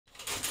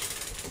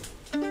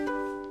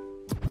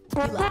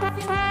You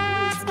laughing,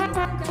 lose, get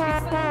drunk,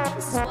 grab your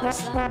friends, watch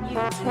some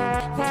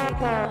YouTube. Here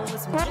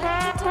goes some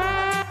Jack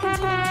Talk and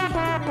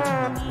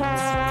Jimmy Here.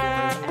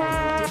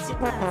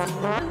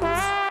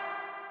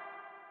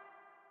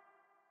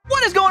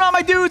 What is going on,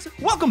 my dudes?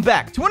 Welcome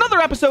back to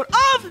another episode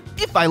of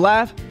If I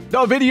Laugh,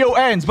 the video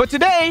ends. But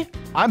today,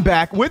 I'm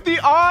back with the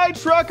eye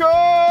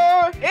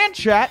tracker and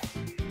chat,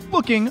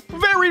 looking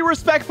very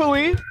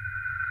respectfully,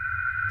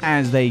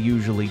 as they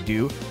usually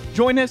do.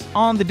 Join us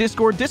on the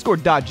Discord,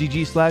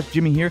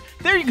 discord.gg/jimmyhere.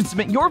 There you can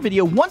submit your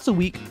video once a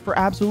week for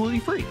absolutely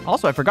free.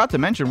 Also, I forgot to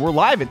mention, we're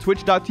live at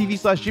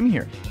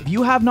twitch.tv/jimmyhere. If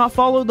you have not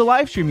followed the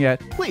live stream yet,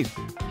 please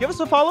give us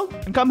a follow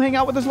and come hang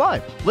out with us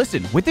live.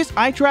 Listen, with this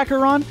eye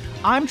tracker on,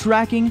 I'm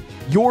tracking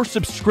your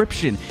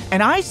subscription.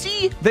 And I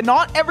see that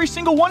not every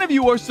single one of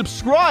you are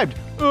subscribed.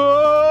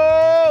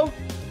 Oh,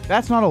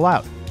 that's not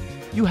allowed.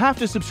 You have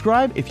to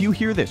subscribe if you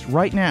hear this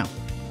right now.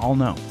 I'll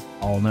know.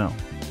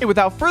 And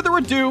without further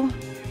ado,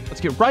 let's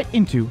get right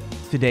into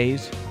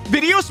today's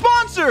video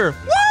sponsor.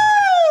 Woo!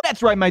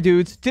 That's right, my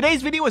dudes.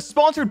 Today's video is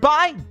sponsored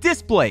by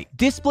Displate.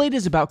 Displate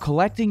is about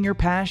collecting your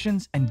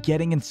passions and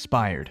getting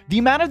inspired. The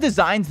amount of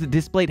designs that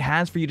Displate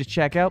has for you to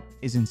check out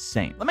is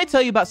insane. Let me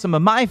tell you about some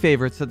of my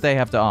favorites that they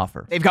have to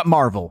offer. They've got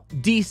Marvel,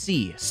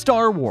 DC,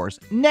 Star Wars,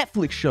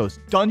 Netflix shows,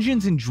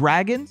 Dungeons and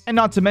Dragons, and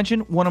not to mention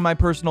one of my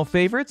personal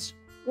favorites,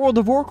 World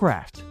of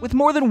Warcraft. With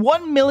more than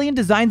 1 million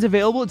designs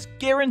available, it's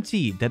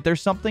guaranteed that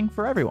there's something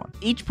for everyone.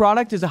 Each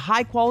product is a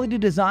high-quality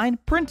design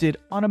printed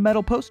on a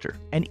metal poster,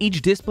 and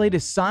each Displate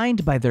is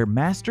signed by their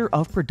master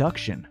of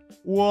production.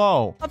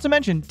 Whoa. Not to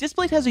mention,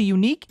 Displate has a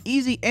unique,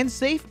 easy, and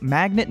safe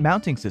magnet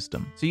mounting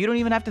system, so you don't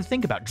even have to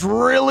think about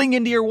drilling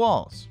into your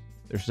walls.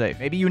 They're safe.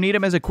 Maybe you need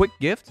them as a quick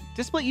gift?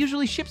 Displate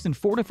usually ships in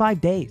 4 to 5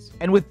 days.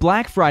 And with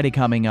Black Friday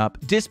coming up,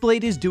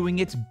 Displate is doing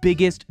its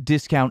biggest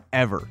discount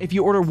ever. If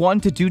you order 1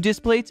 to 2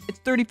 Displates, it's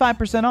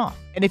 35% off.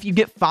 And if you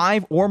get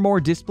 5 or more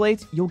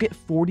Displates, you'll get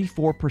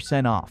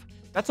 44% off.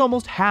 That's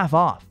almost half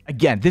off.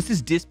 Again, this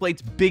is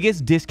Displate's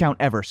biggest discount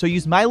ever, so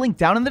use my link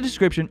down in the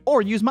description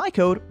or use my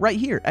code right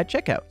here at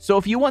checkout. So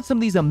if you want some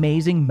of these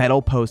amazing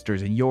metal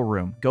posters in your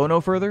room, go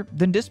no further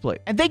than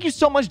Displate. And thank you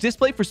so much,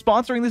 Displate, for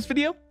sponsoring this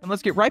video, and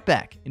let's get right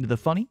back into the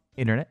funny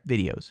internet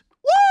videos.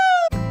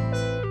 Woo!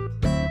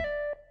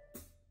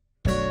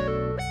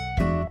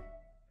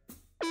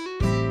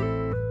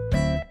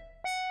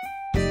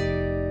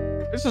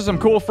 This is some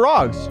cool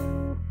frogs.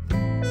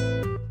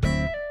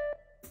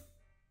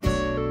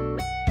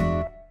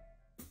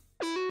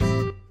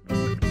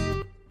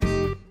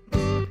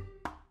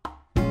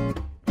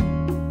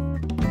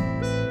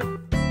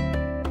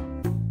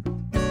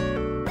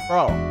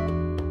 Bro,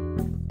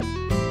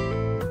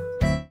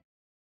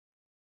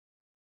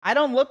 I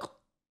don't look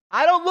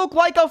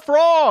like a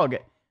frog.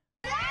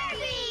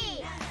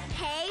 Furby!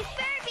 Hey,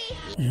 Furby!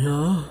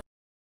 Yeah.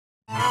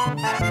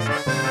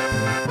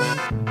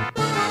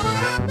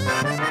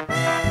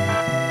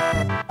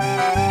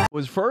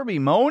 Was Furby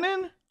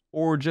moaning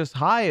or just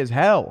high as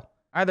hell?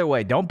 Either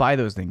way, don't buy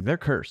those things. They're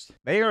cursed.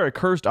 They are a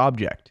cursed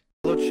object.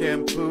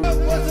 Shampoo.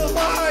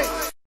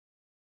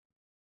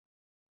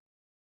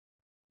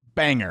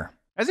 Banger.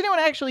 Has anyone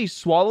actually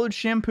swallowed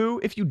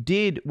shampoo? If you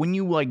did, when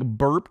you like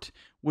burped,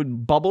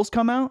 would bubbles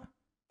come out?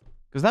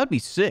 Because that'd be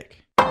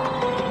sick.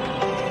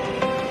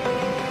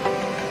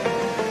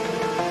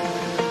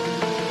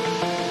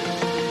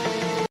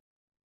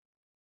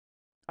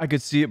 I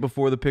could see it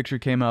before the picture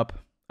came up.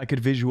 I could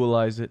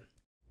visualize it.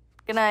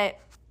 Good night.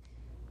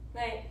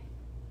 Night.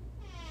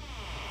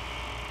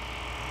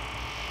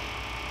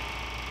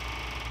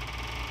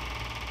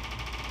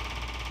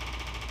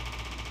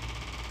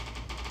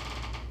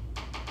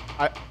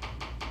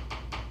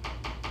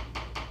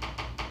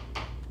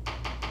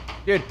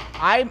 Dude,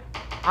 I'm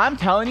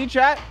telling you,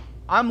 chat,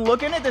 I'm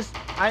looking at this.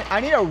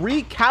 I need to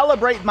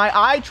recalibrate my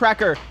eye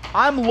tracker.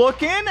 I'm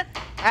looking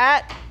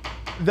at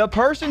the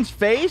person's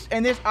face,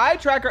 and this eye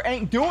tracker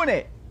ain't doing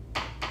it.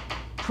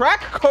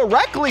 Track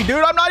correctly,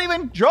 dude. I'm not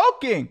even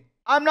joking.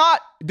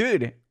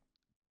 Dude.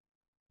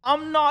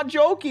 I'm not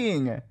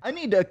joking. I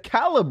need to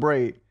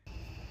calibrate.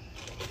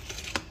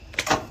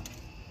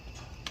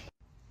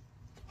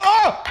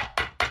 Oh!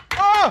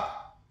 Oh!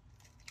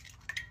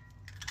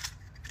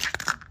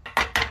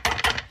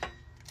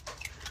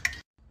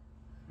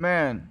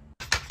 Man.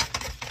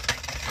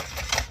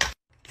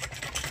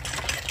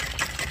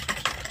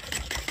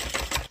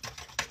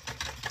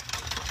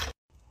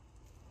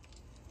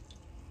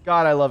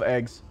 God, I love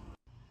eggs.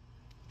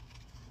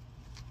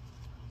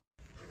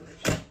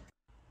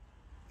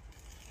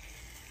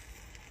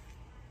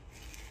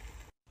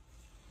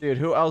 Dude,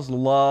 who else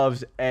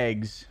loves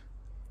eggs?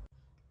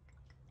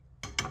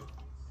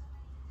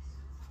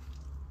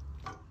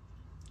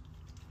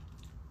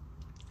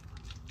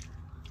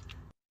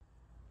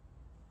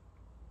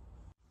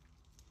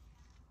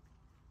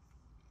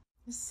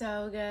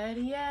 So good,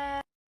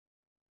 yeah.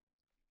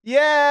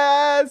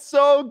 Yeah,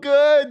 so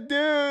good,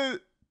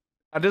 dude.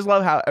 I just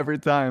love how every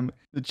time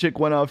the chick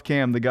went off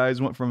cam, the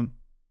guys went from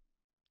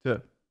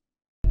to.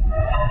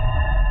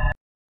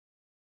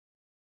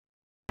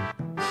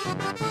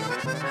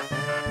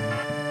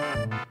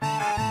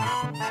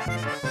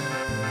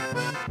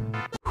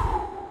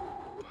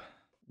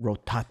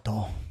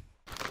 Rotato.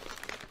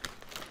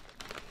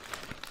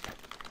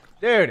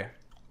 Dude.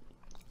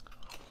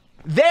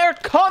 They're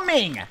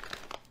coming!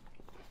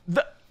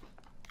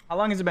 How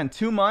long has it been?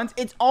 2 months?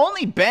 It's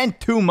only been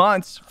 2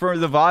 months for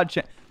the VOD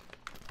channel.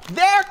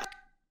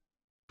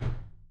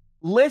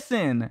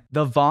 Listen,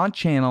 the VOD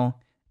channel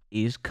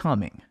is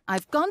coming.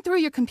 I've gone through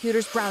your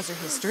computer's browser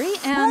history,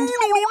 and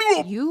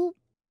you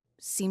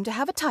seem to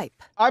have a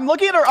type. I'm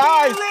looking at her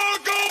eyes.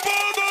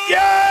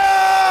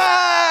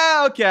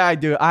 Yeah! Okay, I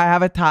do. I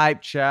have a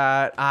type,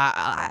 chat.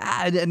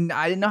 I didn't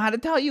know how to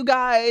tell you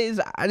guys.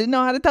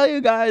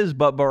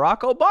 But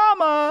Barack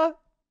Obama.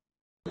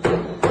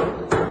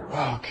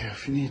 Okay,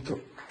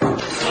 finito.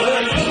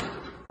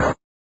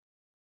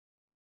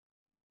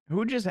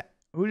 Who just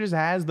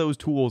has those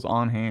tools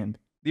on hand?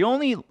 The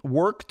only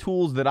work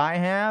tools that I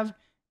have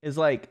is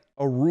like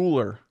a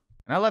ruler.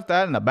 And I left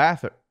that in the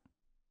bathroom.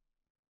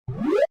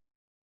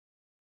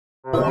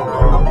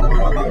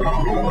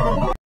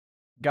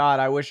 God,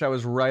 I wish I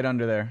was right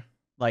under there.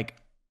 Like,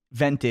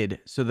 vented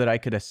so that I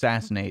could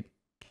assassinate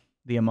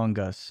the Among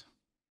Us.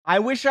 I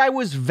wish I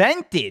was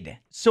vented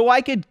so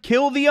I could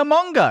kill the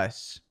Among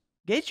Us.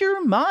 Get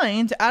your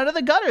minds out of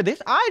the gutter.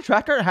 This eye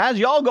tracker has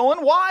y'all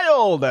going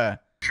wild.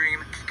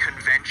 Stream,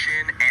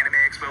 convention, Anime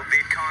Expo,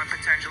 VidCon,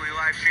 potentially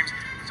live streams.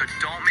 So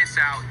don't miss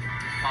out.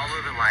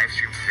 Follow the live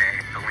stream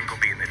today. The link will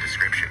be in the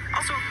description.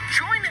 Also,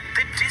 join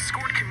the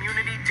Discord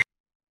community.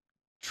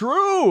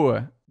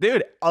 True.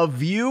 Dude, a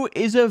view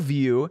is a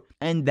view,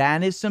 and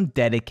that is some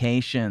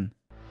dedication.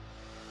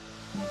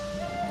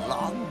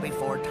 Long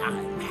before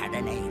time had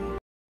a name.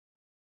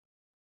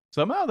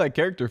 Somehow that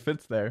character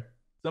fits there.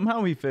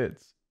 Somehow he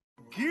fits.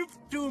 Give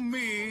to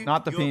me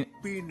Not the your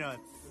peanuts.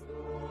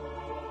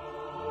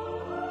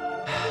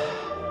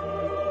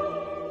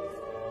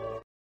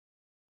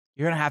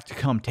 You're gonna have to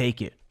come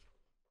take it.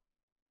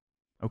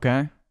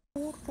 Okay?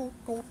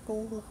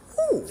 McDoobis.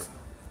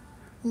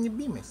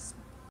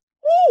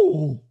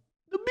 Ooh,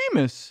 the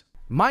Bemis.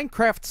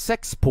 Minecraft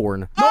sex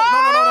porn.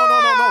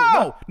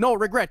 No,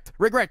 regret.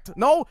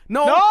 No.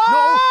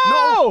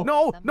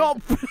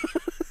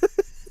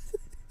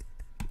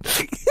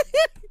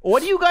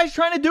 What are you guys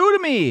trying to do to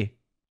me?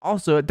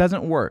 Also, it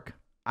doesn't work.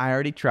 I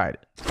already tried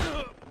it.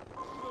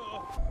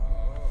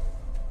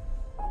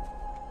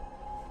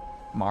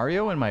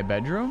 Mario in my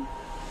bedroom?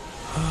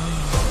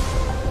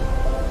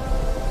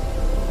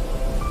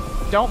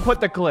 Don't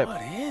put the clip.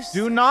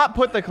 Do not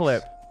put the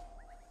clip.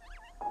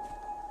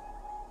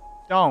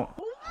 Don't.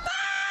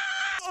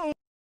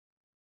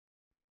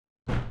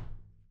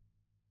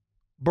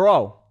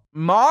 Bro,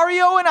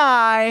 Mario and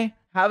I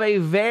have a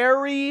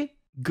very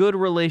good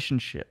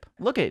relationship.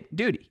 Look at,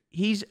 dude,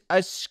 he's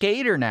a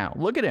skater now.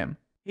 Look at him.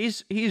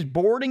 He's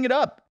boarding it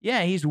up.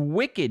 Yeah, he's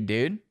wicked,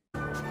 dude.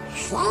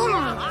 So,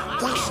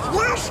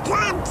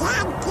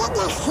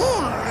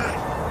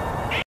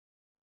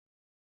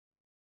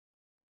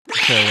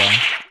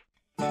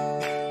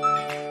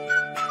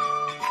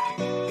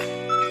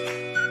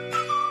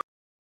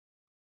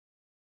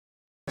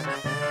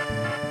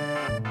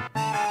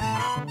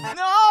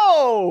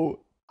 no!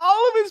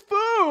 All of his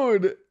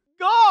food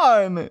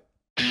gone.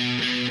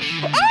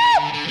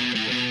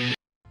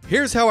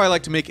 Here's how I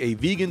like to make a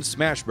vegan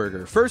smash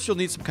burger. First, you'll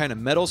need some kind of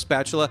metal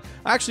spatula.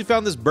 I actually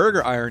found this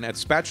burger iron at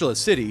Spatula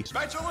City.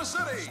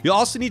 You'll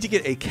also need to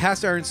get a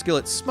cast iron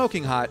skillet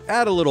smoking hot,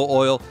 add a little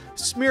oil,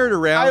 smear it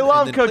around, I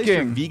love and then place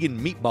your cooking. vegan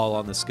meatball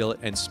on the skillet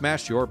and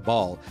smash your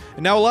ball.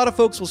 And now a lot of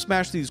folks will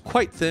smash these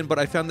quite thin, but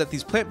I found that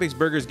these plant-based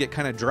burgers get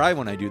kind of dry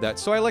when I do that,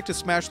 so I like to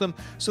smash them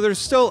so they're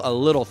still a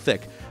little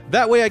thick.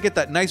 That way I get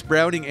that nice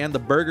browning and the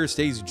burger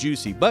stays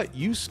juicy. But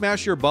you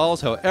smash your balls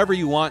however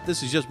you want.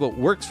 This is just what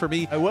works for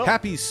me. I will.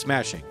 Happy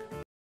smashing.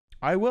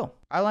 I will.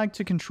 I like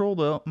to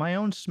control my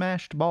own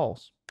smashed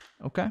balls.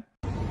 Okay?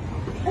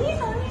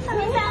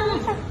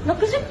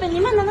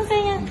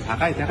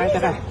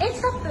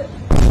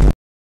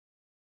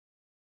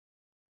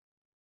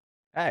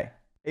 Hey,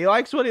 he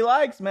likes what he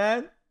likes,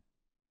 man.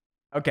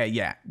 Okay,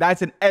 yeah.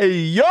 That's an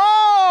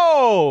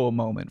ayo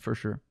moment for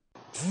sure.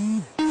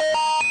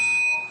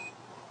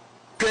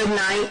 Good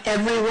night,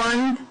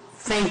 everyone.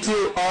 Thank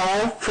you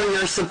all for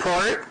your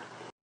support.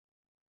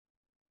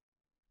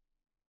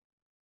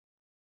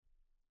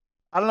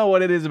 I don't know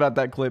what it is about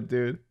that clip,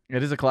 dude.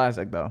 It is a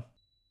classic, though.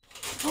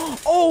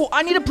 Oh,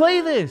 I need to play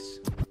this.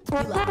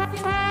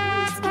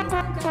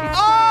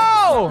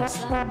 Oh!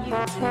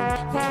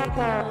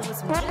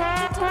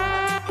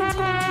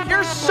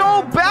 You're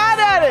so bad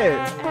at it.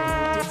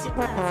 It's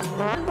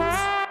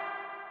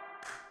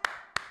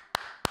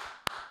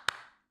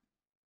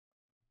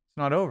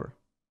not over.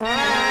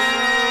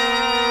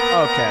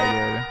 Okay,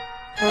 dude.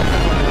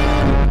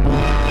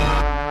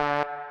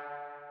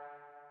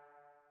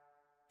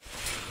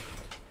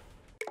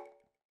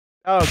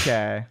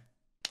 Okay.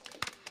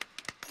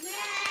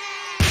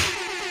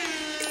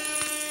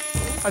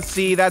 Let's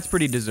see, that's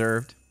pretty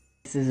deserved.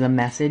 This is a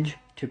message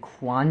to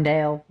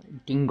Quandale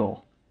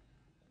Dingle.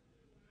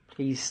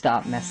 Please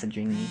stop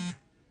messaging me.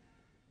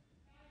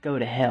 Go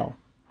to hell.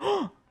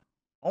 Oh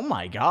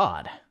my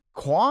god.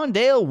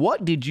 Quandale,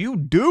 what did you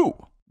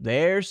do?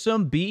 There's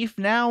some beef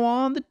now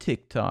on the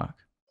TikTok.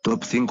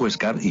 Top 5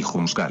 Scar y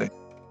Jumscar.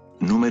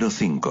 Número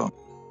 5.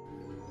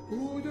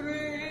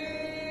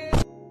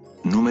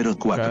 Número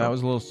 4. Okay, that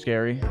was a little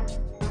scary.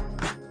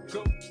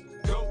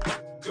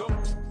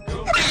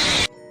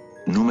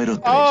 Número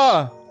 3.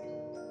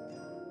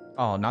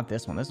 Oh, not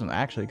this one. This one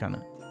actually kind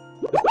of...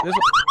 This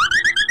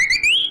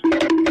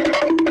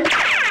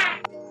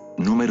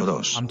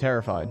Número 2. I'm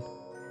terrified.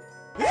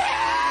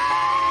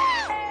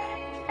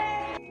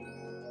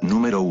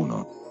 Número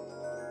 1.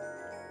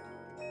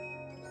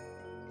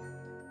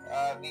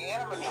 The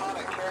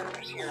animatronic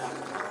characters here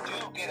do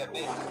get a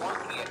bit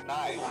quirky at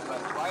night, but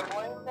do I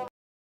blame them?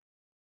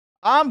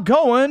 I'm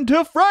going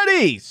to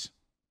Freddy's.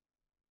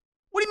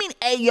 What do you mean,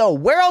 ayo?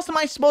 Where else am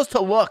I supposed to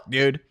look,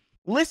 dude?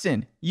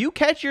 Listen, you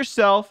catch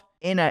yourself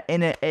in a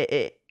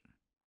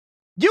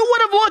you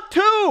would have looked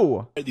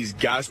too. These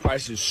gas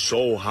prices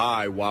so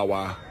high,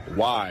 Wawa.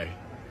 Why?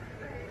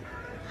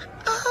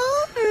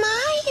 Oh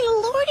my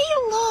lordy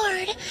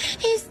lord,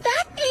 is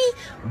that a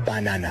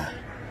Banana.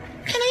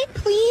 Can I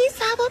please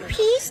have a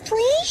piece,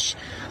 please?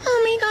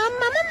 Oh my god,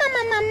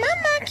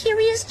 mama,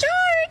 Curious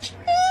George.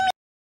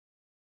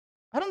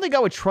 I don't think I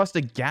would trust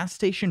a gas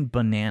station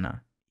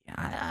banana.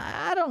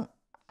 I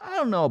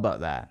don't know about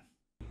that.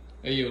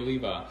 Hey, yo,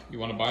 Levi, you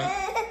want to buy it?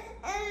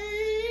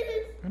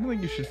 I don't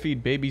think you should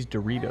feed babies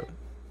Doritos.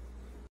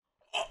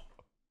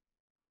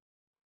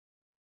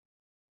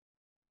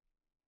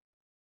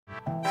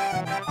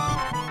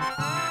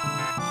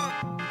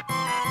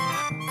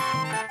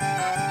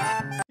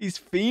 He's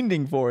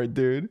fiending for it,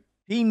 dude.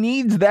 He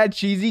needs that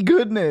cheesy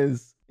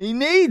goodness. He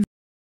needs.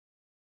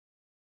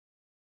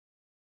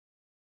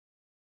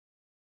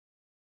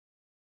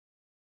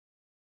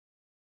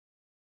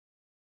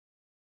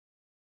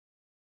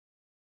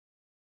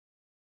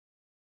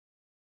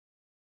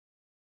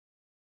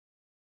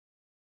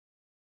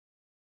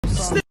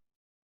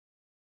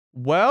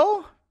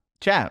 Well,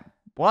 chat,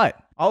 what?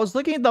 I was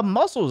looking at the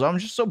muscles. I'm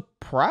just so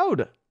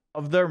proud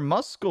of their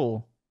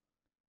muscle.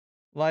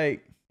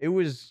 Like, it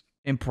was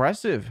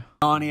impressive.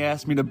 Bonnie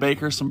asked me to bake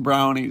her some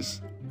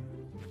brownies.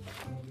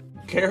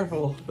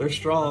 Careful, they're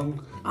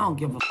strong. I don't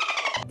give a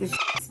this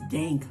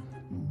stink.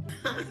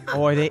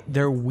 Oh,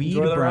 they're weed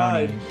Enjoy the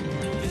brownies.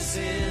 ride. This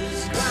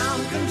is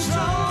ground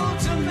control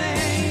to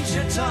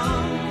Major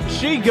Tom.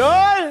 She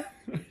good?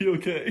 You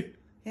okay?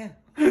 Yeah.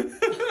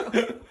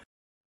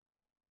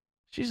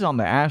 She's on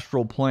the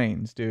astral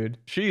planes, dude.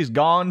 She's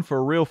gone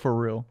for real, for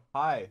real.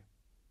 Hi.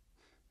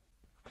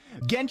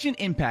 Genshin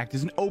Impact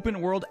is an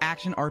open-world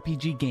action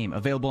RPG game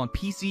available on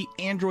PC,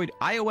 Android,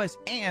 iOS,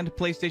 and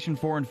PlayStation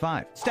 4 and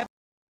 5.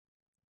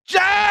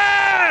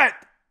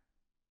 Chat!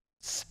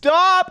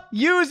 Stop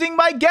using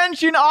my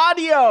Genshin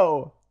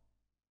audio!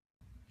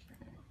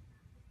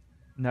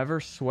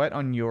 Never sweat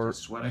on your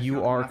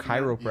UR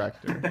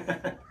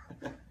chiropractor.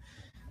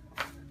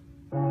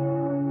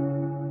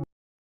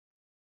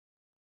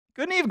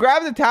 Couldn't he have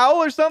grabbed a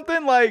towel or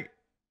something? Like,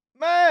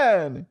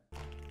 man.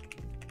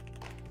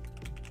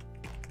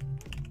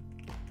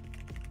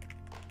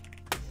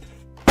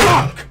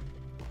 Fuck!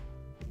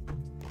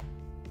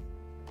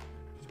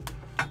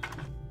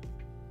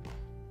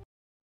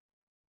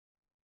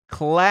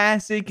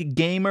 Classic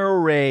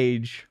gamer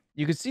rage.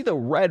 You can see the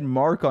red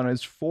mark on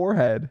his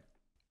forehead.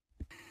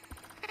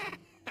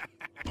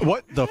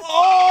 What the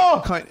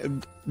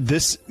kind?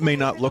 This may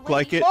not look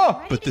like it,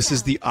 but this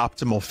is the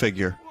optimal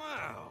figure.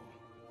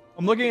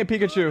 I'm looking at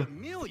Pikachu.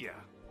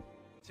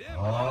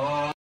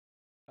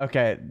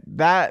 Okay,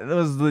 that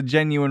was the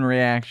genuine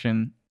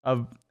reaction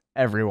of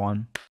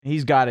everyone.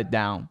 He's got it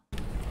down.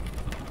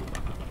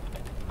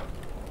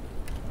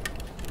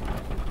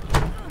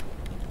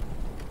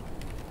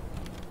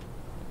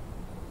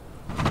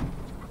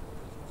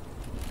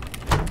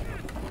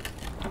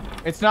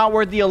 It's not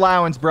worth the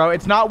allowance, bro.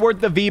 It's not worth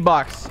the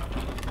V-Bucks.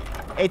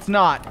 It's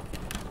not.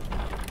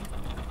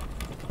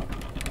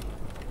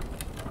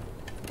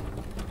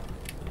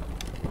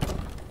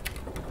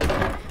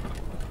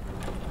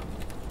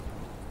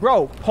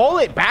 Bro, pull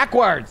it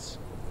backwards.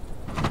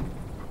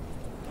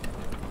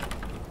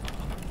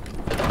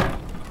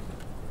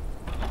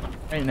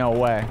 Ain't no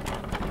way.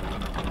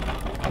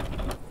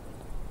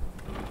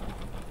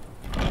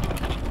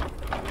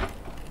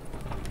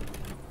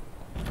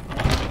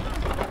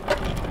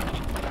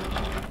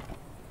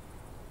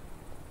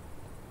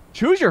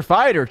 Choose your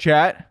fighter,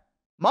 chat.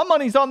 My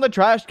money's on the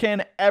trash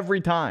can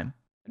every time.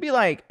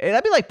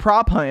 That'd be like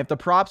prop hunt if the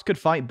props could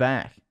fight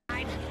back.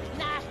 I'm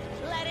not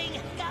letting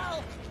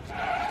go.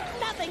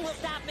 Nothing will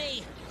stop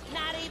me.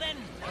 Not even.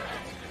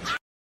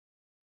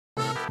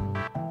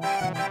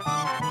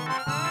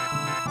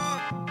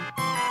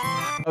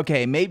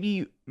 Okay,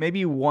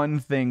 maybe one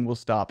thing will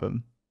stop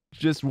him.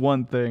 Just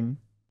one thing.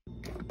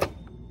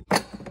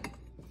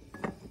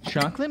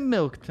 Chocolate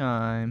milk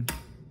time.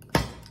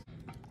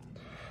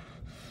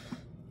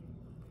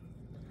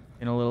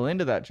 Getting a little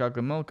into that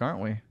chocolate milk,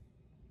 aren't we?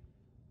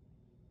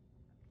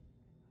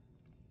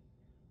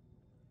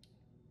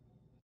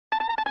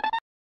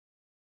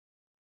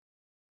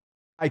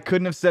 I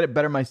couldn't have said it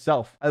better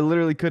myself. I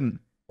literally couldn't.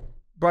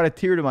 Brought a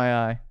tear to my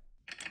eye.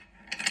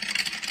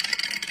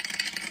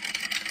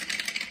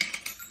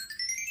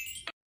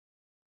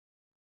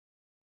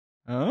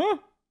 Huh?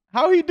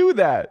 How he do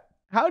that?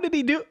 How did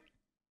he do?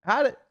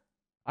 I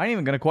ain't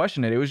even gonna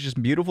question it. It was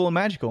just beautiful and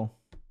magical.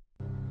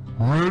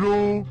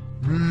 Riddle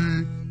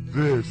me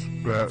this,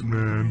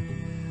 Batman.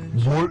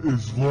 What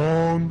is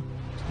long,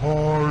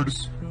 hard,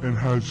 and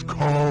has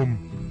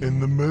cum in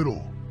the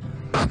middle?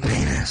 A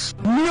penis.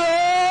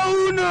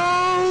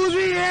 No,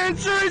 the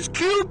answer is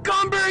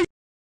cucumber.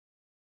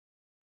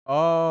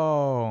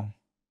 Oh,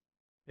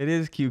 it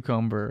is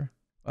cucumber.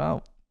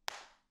 Well,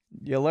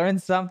 you learn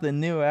something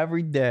new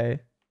every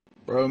day.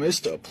 Bro,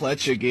 Mr.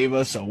 Pletcher gave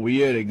us a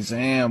weird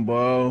exam,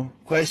 bro.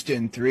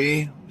 Question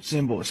 3,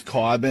 symbol is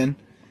carbon.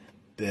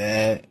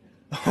 Bet.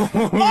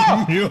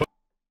 Oh!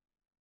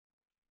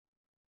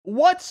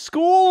 What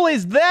school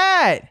is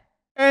that?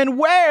 And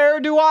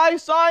where do I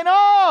sign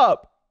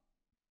up?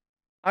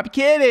 I'm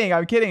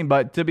kidding,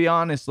 but to be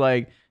honest,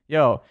 like,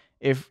 yo,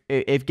 if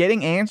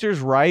getting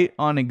answers right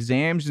on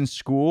exams in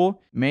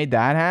school made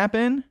that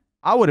happen,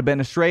 I would have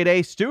been a straight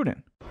A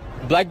student.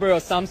 BlackBerry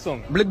or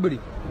Samsung? BlackBerry.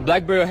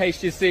 BlackBerry or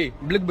HTC?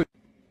 BlackBerry.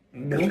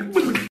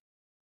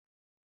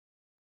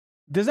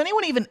 Does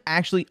anyone even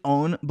actually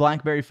own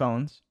BlackBerry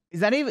phones?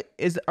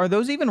 Are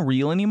those even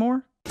real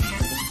anymore?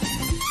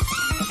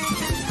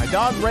 My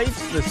dog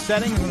rates the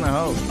settings in the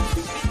host.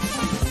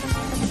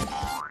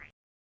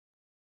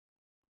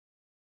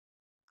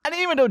 I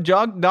didn't even know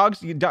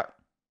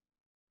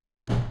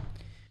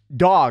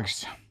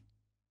dogs.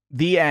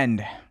 The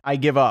end. I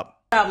give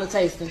up. Traveler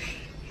tasting.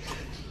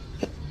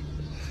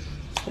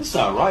 It's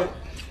alright.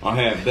 I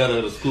had better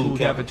at the school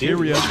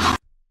cafeteria.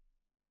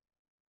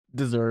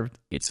 Deserved.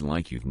 It's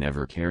like you've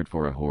never cared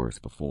for a horse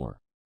before.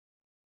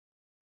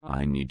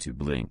 I need to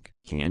blink,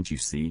 can't you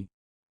see?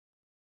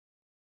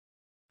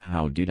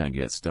 How did I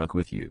get stuck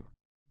with you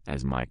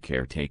as my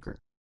caretaker?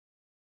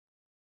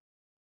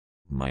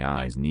 My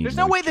eyes need There's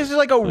no way this is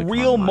like a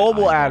real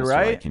mobile ad,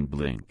 right? So I can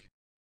blink.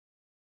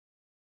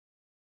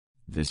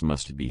 This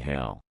must be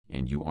hell,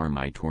 and you are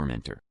my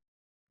tormentor.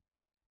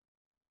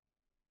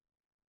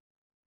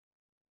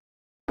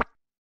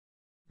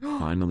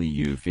 Finally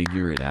you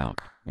figure it out,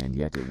 and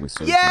yet it was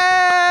so simple.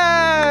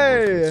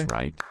 Yay!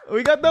 Right?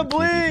 We got the You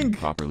can't even blink!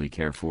 properly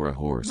care for a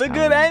horse. The How good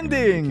are you gonna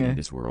ending! make it in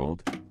this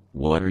world?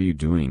 What are you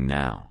doing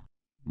now?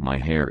 My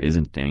hair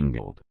isn't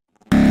tangled.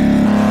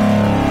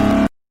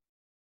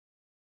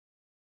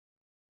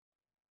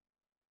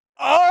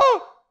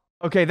 Oh!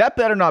 Okay, that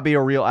better not be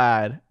a real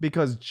ad,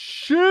 because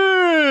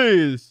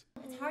jeez!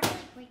 It's hard to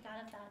break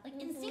out of that. Like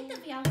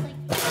instinctively, I was like,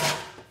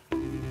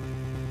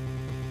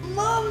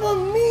 Mamma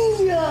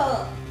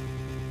Mia!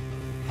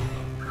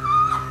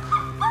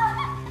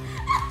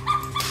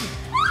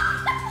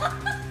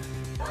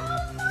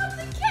 Oh, not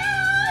the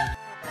cat!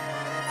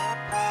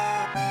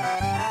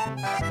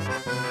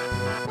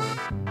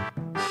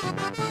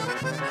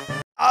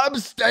 I'm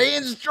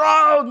staying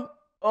strong!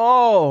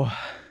 Oh,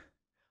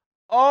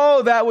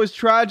 that was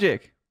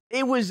tragic.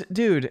 It was,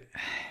 dude,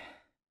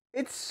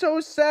 it's so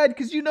sad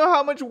because you know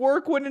how much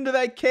work went into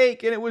that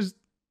cake and it was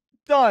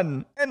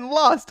done and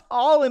lost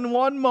all in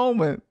one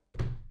moment.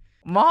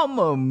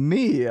 Mamma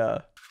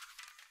mia.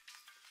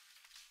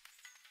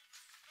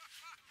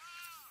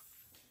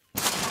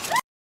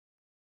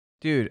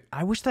 Dude,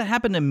 I wish that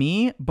happened to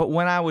me, but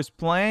when I was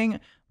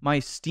playing my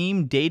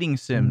Steam dating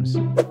sims.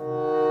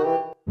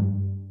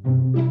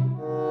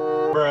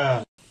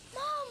 Bruh.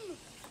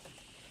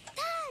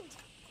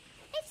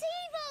 It's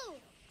evil!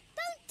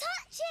 Don't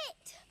touch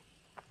it!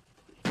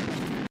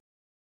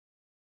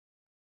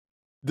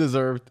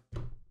 Deserved.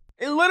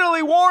 It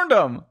literally warned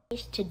him.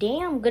 Today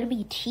I'm going to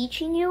be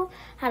teaching you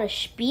how to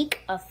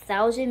speak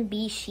 1000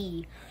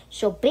 BC.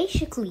 So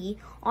basically,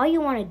 all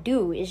you want to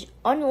do is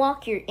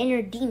unlock your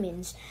inner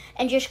demons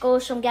and just go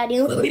some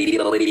goddamn...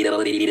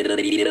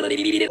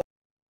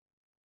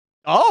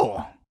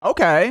 Oh,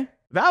 okay.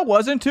 That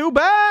wasn't too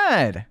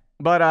bad.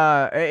 But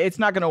it's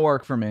not going to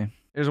work for me.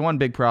 There's one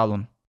big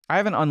problem. I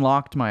haven't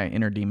unlocked my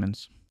inner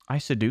demons. I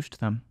seduced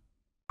them.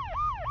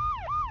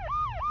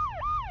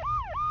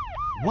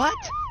 What?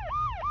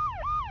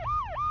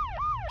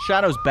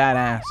 Shadow's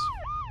badass.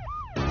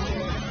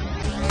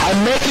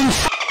 I'm making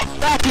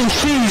mac and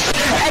cheese,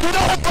 and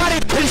nobody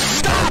can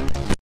stop!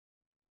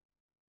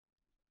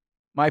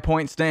 My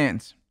point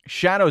stands.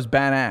 Shadow's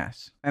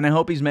badass, and I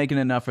hope he's making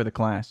enough for the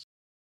class.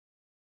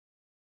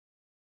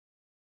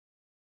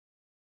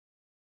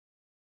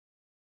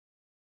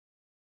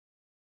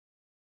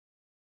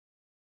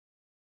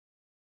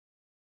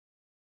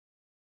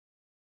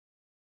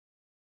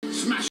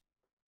 Smash!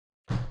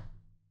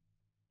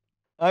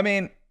 I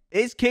mean,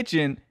 his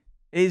kitchen,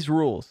 his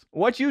rules.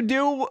 What you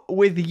do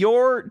with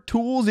your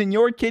tools in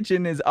your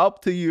kitchen is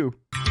up to you.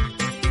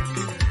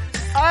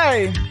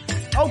 Hey,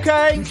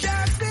 okay.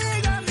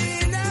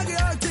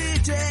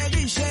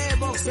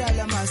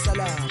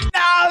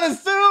 Now the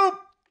soup!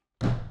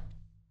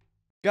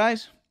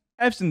 Guys,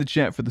 F's in the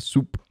chat for the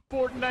soup.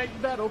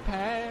 Fortnite Battle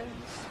Pass.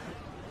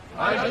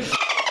 I just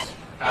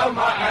out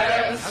my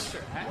ass.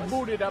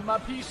 Booted up my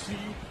PC.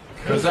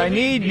 Cause I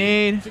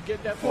need to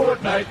get that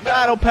Fortnite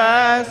battle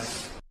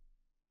pass.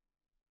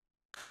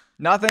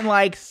 Nothing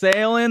like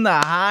sailing the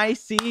high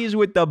seas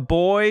with the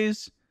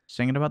boys.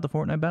 Singing about the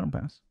Fortnite battle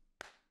pass.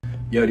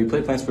 Yo, do you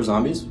play Plants vs.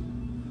 Zombies?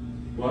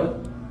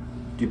 What?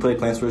 Do you play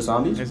Plants vs.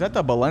 Zombies? Is that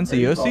the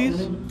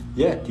Balenciagas?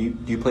 Yeah, do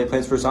you play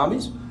Plants vs.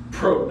 Zombies?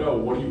 Bro, no,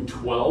 what are you,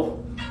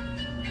 12?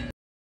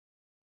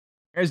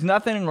 There's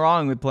nothing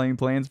wrong with playing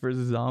Plants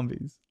vs.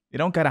 Zombies. You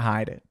don't gotta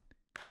hide it.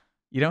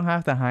 You don't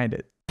have to hide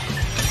it.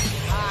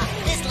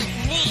 This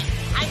looks neat.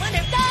 I wonder.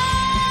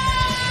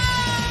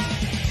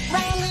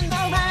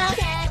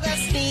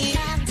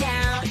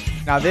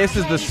 Now this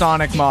is the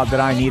Sonic mod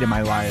that I need in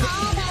my life.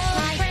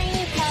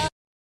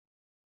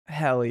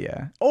 Hell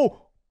yeah.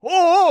 Oh!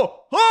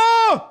 Oh!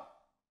 Oh!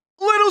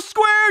 Little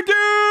square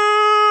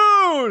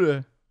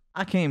dude!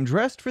 I came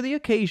dressed for the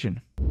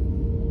occasion.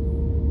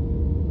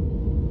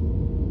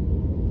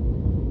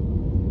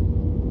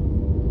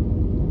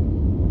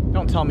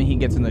 Don't tell me he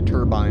gets in the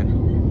turbine.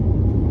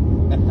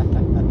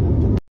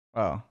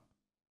 Oh.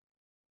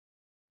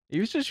 He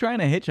was just trying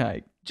to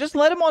hitchhike. Just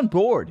let him on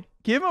board.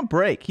 Give him a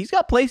break. He's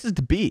got places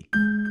to be.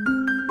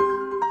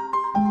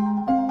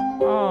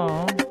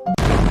 Aww.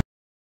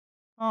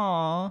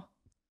 Aww.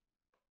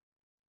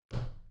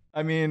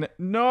 I mean,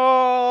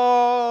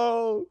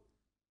 no!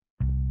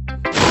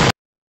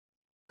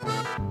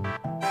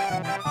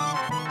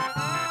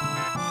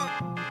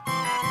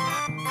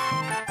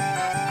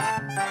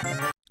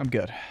 I'm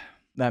good.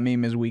 That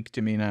meme is weak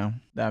to me now.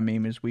 That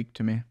meme is weak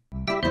to me.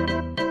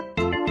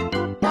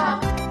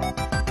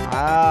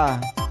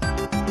 Ah.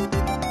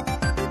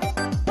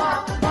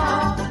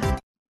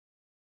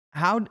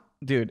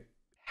 Dude,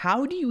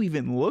 how do you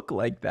even look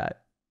like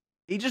that?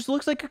 He just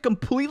looks like a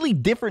completely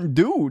different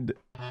dude.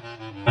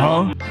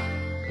 Huh?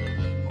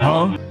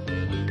 Huh?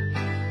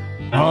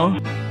 Huh?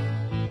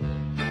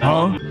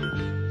 Huh?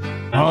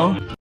 Huh?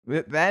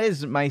 That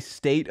is my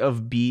state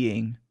of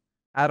being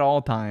at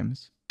all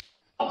times.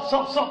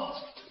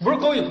 Stop. We're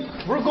going.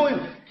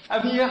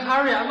 I mean,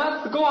 hurry, I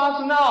must go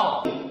out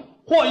now.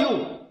 Who are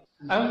you?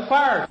 I'm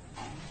fired.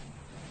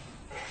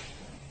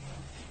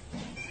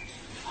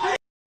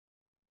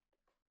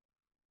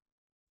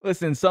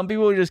 Listen, some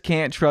people just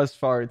can't trust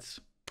farts.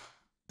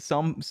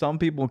 Some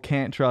people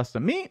can't trust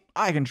them. Me,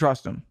 I can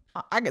trust them.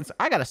 I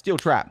got a steel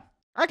trap.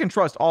 I can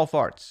trust all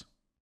farts.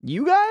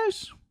 You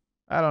guys?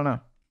 I don't know.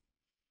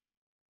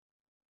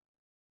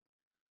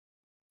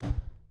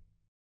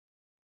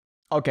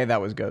 Okay,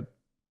 that was good.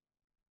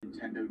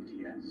 Nintendo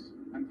DS.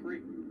 I'm free.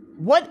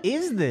 What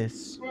is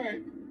this?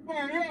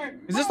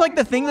 Is this like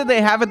the thing that they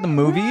have at the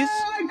movies?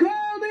 I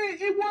called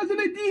it! It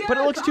wasn't a DS! But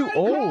it looks too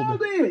old.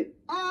 Called it!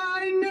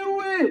 I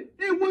knew it!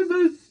 It was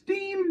a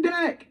Steam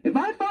Deck! If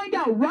I find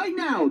out right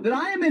now that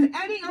I am in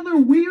any other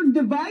weird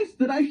device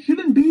that I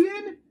shouldn't be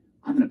in,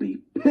 I'm gonna be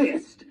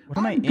pissed. What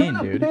am I in,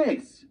 dude?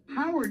 Piss.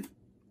 Howard.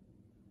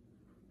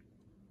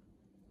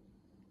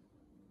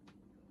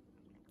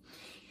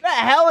 The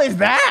hell is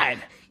that?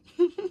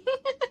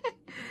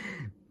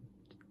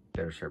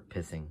 There's her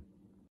pissing.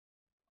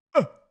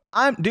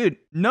 Dude,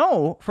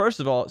 no, first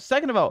of all.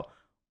 Second of all,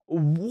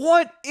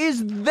 what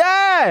is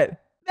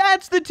that?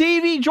 That's the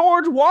TV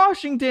George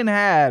Washington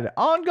had.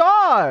 On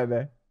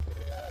God.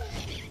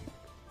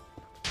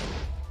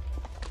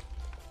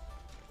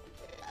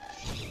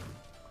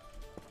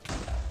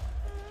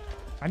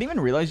 I didn't even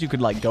realize you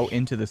could, like, go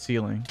into the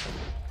ceiling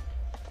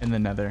in the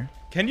nether.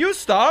 Can you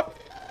stop?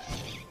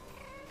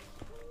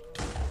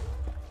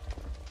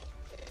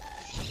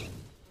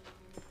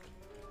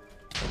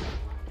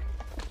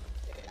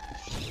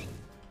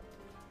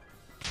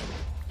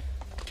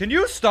 Can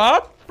you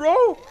stop,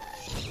 bro?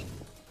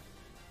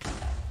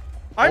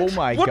 Oh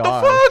my God. What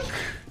the fuck?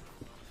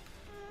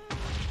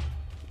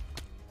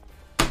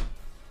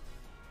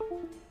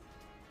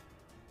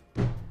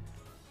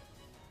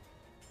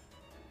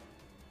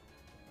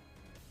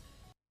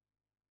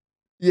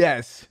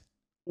 Yes.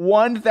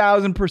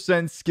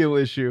 1000% skill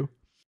issue.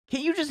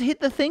 Can't you just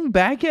hit the thing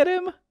back at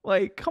him?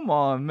 Like, come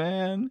on,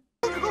 man.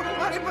 Hey,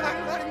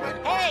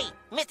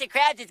 Mr.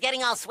 Krabs is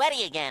getting all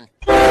sweaty again.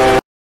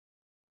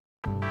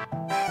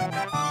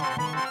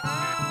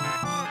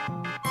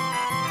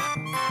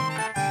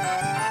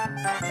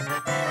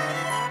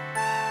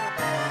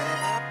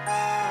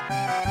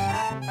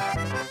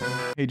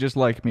 He just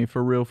liked me,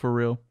 for real, for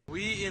real.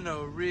 We in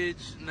a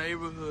rich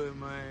neighborhood,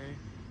 man.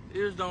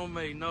 This don't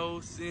make no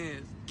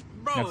sense.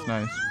 Bro, that's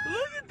nice.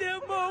 Look at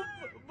that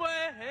motherfucker, boy,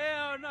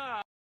 hell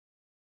nah.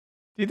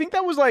 Do you think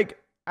that was,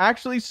 like,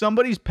 actually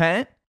somebody's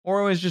pet?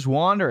 Or it was just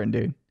wandering,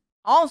 dude?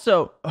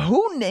 Also,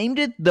 who named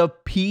it the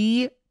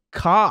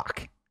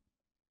Peacock?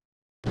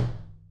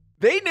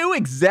 They knew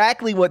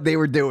exactly what they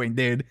were doing,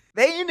 dude.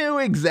 They knew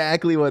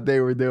exactly what they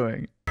were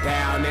doing.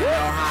 Down in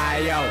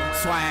Ohio,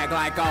 swag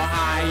like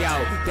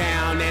Ohio.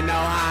 Down in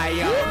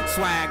Ohio,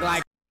 swag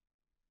like...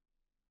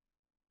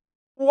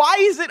 Why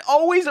is it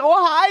always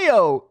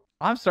Ohio?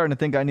 I'm starting to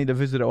think I need to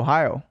visit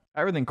Ohio.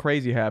 Everything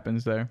crazy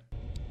happens there.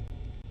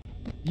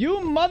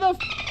 You mother...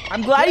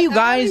 I'm glad you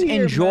guys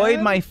here, enjoyed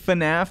man. my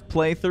FNAF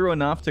playthrough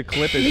enough to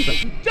clip it.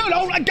 Dude,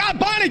 oh my god,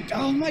 Bonnie!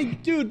 Oh my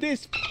dude,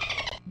 this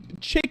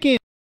chicken.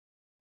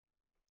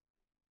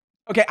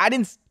 Okay, I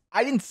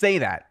didn't say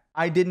that.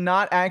 I did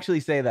not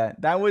actually say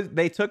that. That was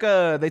they took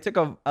a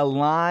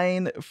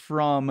line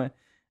from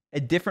a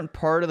different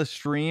part of the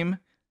stream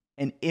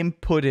and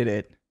inputted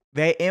it.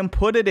 They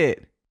inputted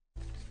it.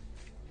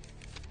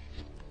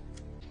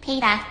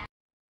 Peter.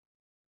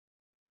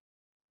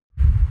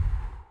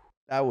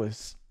 That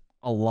was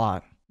a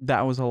lot.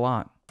 That was a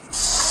lot. Me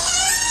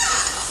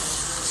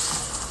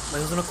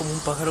suena como un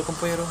pájaro,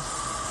 compañero.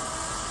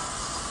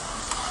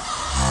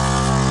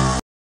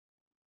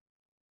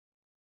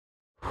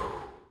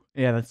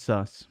 Yeah, that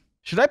sucks.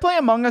 Should I play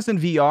Among Us in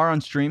VR on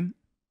stream?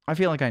 I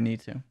feel like I need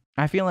to.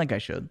 I feel like I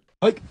should.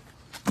 Like.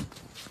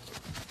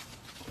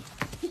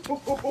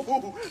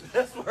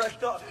 That's where I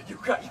thought you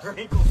got your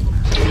ankles.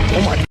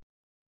 Oh my.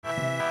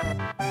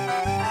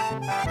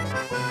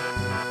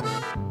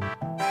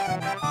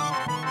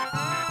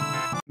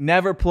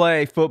 Never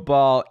play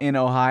football in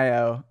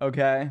Ohio,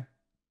 okay?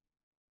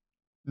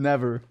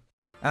 Never.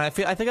 And I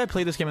think I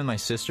played this game with my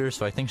sister,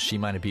 so I think she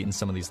might have beaten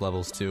some of these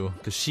levels too.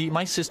 Because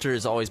my sister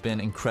has always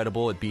been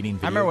incredible at beating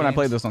video I remember when I games.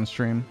 played this on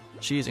stream.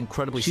 She is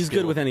incredibly She's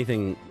skilled. good with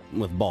anything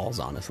with balls,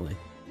 honestly.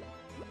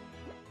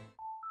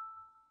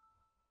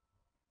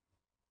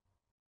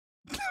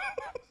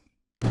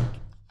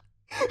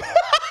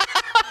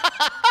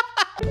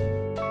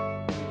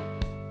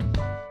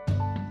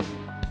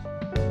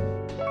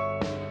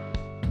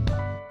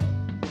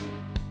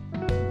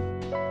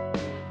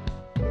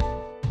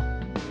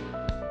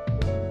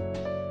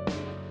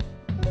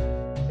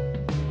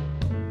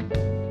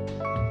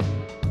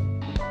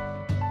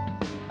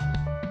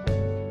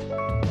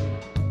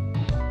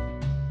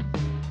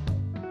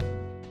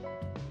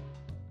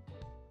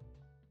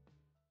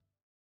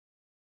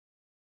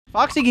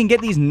 Foxy can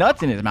get these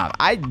nuts in his mouth.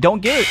 I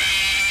don't get it.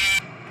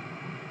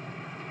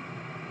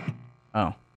 Oh.